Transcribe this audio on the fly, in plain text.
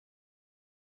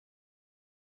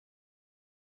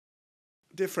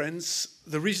Dear friends,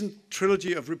 the recent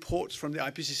trilogy of reports from the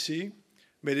IPCC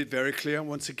made it very clear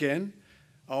once again,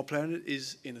 our planet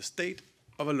is in a state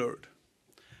of alert.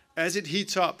 As it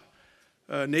heats up,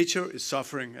 nature is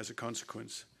suffering as a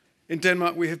consequence. In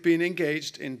Denmark, we have been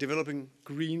engaged in developing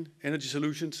green energy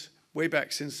solutions way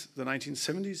back since the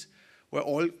 1970s, where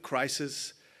oil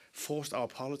crisis forced our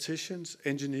politicians,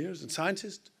 engineers, and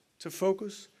scientists to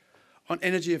focus on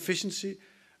energy efficiency.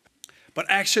 But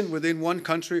action within one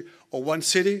country or one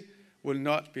city will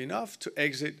not be enough to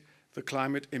exit the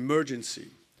climate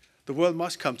emergency. The world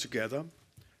must come together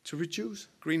to reduce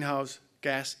greenhouse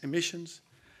gas emissions,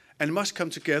 and must come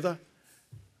together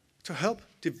to help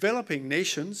developing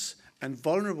nations and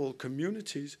vulnerable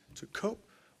communities to cope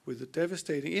with the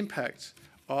devastating impacts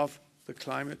of the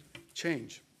climate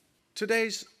change.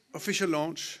 Today's official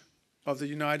launch of the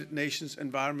United Nations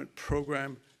Environment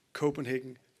Programme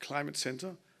Copenhagen Climate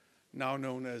Center, now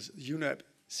known as UNEP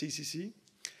CCC,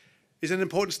 is an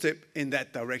important step in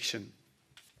that direction.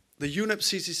 The UNEP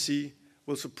CCC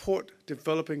will support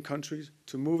developing countries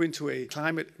to move into a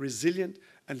climate resilient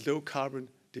and low carbon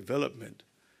development.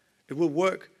 It will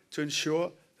work to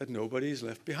ensure that nobody is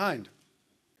left behind.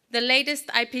 The latest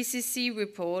IPCC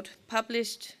report,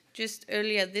 published just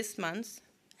earlier this month,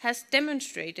 has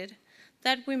demonstrated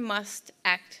that we must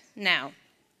act now.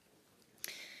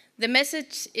 The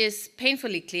message is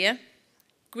painfully clear.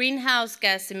 Greenhouse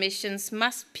gas emissions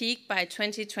must peak by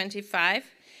 2025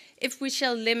 if we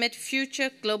shall limit future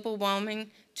global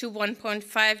warming to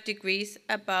 1.5 degrees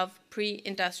above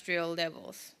pre-industrial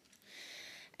levels.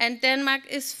 And Denmark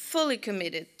is fully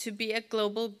committed to be a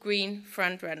global green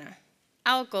frontrunner.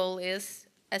 Our goal is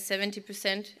a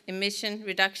 70% emission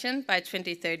reduction by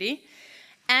 2030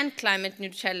 and climate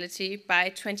neutrality by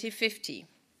 2050.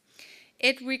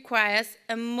 It requires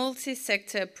a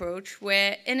multi-sector approach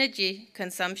where energy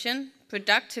consumption,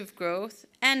 productive growth,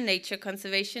 and nature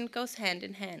conservation goes hand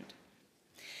in hand.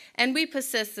 And we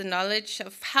possess the knowledge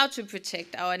of how to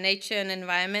protect our nature and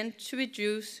environment to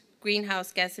reduce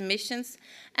greenhouse gas emissions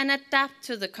and adapt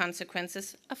to the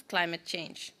consequences of climate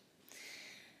change.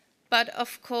 But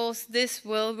of course, this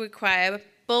will require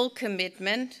bold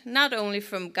commitment, not only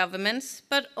from governments,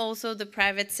 but also the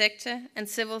private sector and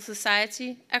civil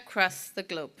society across the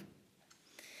globe.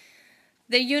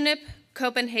 The UNEP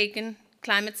Copenhagen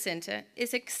Climate Center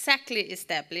is exactly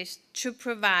established to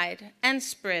provide and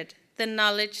spread the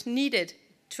knowledge needed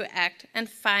to act and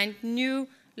find new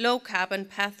low-carbon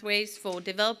pathways for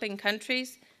developing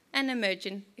countries and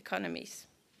emerging economies.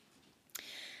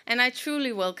 And I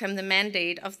truly welcome the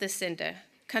mandate of the center,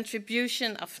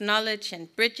 contribution of knowledge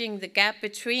and bridging the gap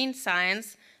between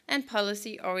science and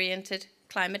policy-oriented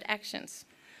climate actions.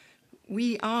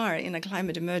 We are in a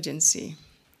climate emergency.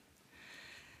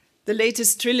 The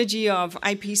latest trilogy of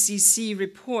IPCC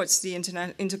reports, the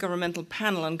Intergovernmental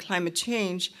Panel on Climate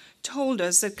Change, told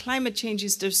us that climate change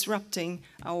is disrupting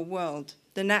our world,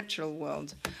 the natural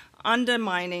world,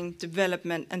 undermining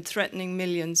development and threatening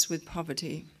millions with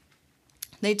poverty.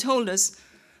 They told us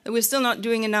that we're still not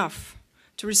doing enough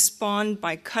to respond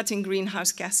by cutting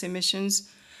greenhouse gas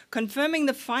emissions, confirming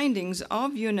the findings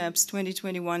of UNEP's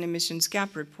 2021 emissions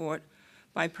gap report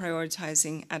by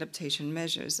prioritizing adaptation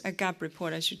measures. A gap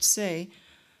report, I should say,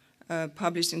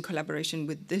 published in collaboration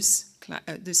with this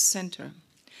center.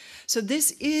 So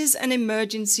this is an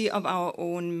emergency of our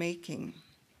own making.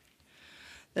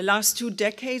 The last 2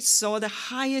 decades saw the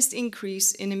highest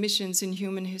increase in emissions in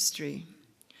human history,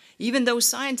 even though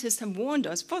scientists have warned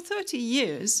us for 30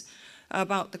 years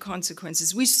about the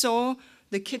consequences. We saw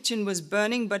the kitchen was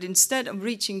burning, but instead of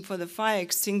reaching for the fire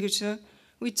extinguisher,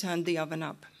 we turned the oven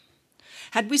up.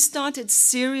 Had we started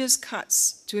serious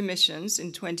cuts to emissions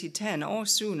in 2010 or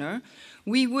sooner,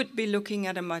 we would be looking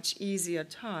at a much easier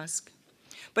task.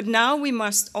 But now we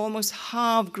must almost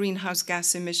halve greenhouse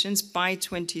gas emissions by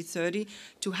 2030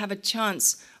 to have a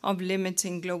chance of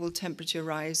limiting global temperature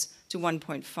rise to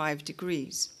 1.5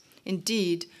 degrees.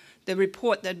 Indeed, the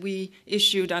report that we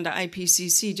issued under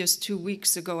IPCC just 2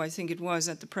 weeks ago, I think it was,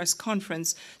 at the press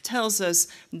conference, tells us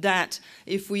that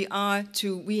if we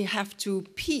have to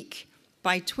peak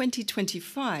by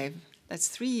 2025, that's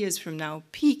 3 years from now,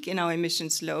 peak in our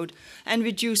emissions load and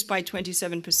reduce by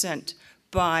 27%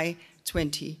 by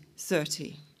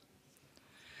 2030.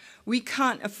 We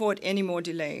can't afford any more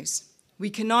delays. We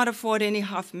cannot afford any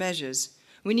half measures.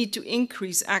 We need to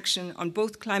increase action on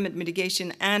both climate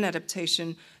mitigation and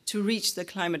adaptation to reach the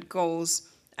climate goals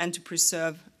and to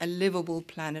preserve a livable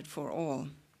planet for all.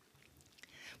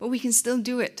 But we can still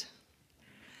do it.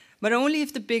 But only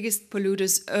if the biggest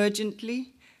polluters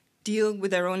urgently deal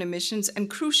with their own emissions and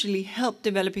crucially help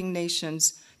developing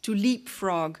nations to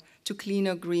leapfrog to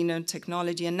cleaner, greener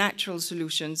technology and natural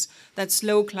solutions that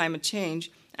slow climate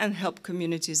change and help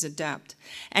communities adapt.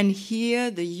 And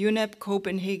here, the UNEP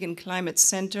Copenhagen Climate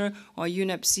Center, or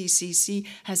UNEP CCC,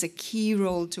 has a key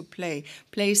role to play,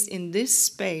 placed in this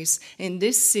space, in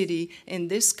this city, in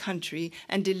this country,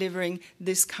 and delivering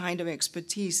this kind of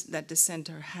expertise that the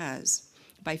center has,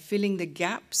 by filling the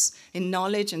gaps in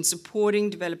knowledge and supporting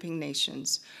developing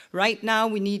nations. Right now,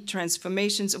 we need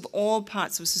transformations of all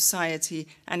parts of society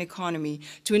and economy.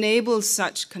 To enable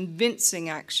such convincing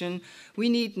action, we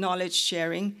need knowledge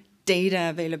sharing, data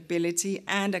availability,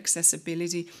 and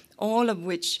accessibility, all of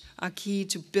which are key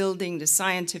to building the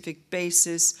scientific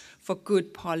basis for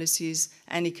good policies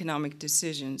and economic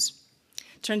decisions.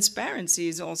 Transparency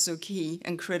is also key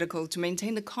and critical to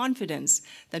maintain the confidence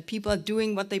that people are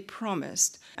doing what they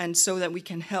promised, and so that we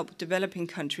can help developing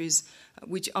countries,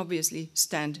 which obviously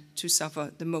stand to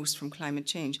suffer the most from climate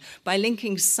change. By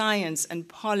linking science and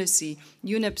policy,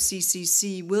 UNEP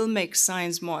CCC will make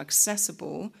science more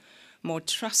accessible, more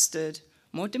trusted,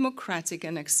 more democratic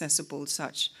and accessible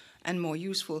such, and more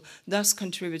useful, thus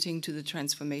contributing to the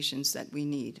transformations that we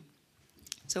need.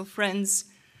 So friends,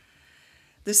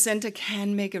 the center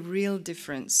can make a real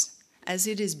difference as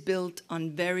it is built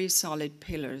on very solid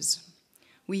pillars.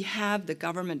 We have the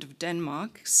government of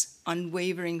Denmark's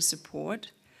unwavering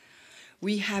support,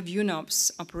 we have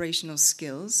UNOP's operational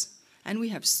skills, and we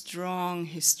have strong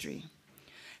history.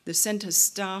 The center's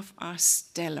staff are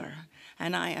stellar,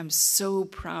 and I am so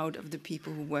proud of the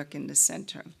people who work in the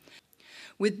center.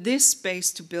 With this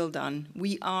space to build on,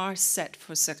 we are set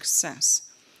for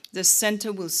success. The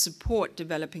center will support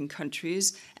developing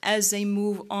countries as they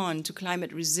move on to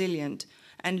climate resilient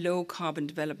and low carbon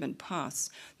development paths.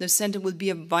 The center will be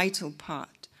a vital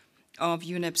part of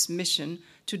UNEP's mission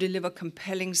to deliver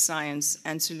compelling science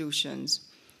and solutions.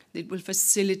 It will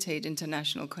facilitate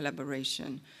international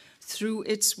collaboration. Through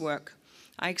its work,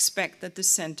 I expect that the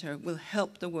center will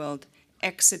help the world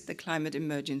exit the climate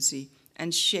emergency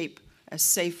and shape a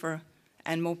safer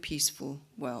and more peaceful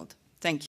world. Thank you.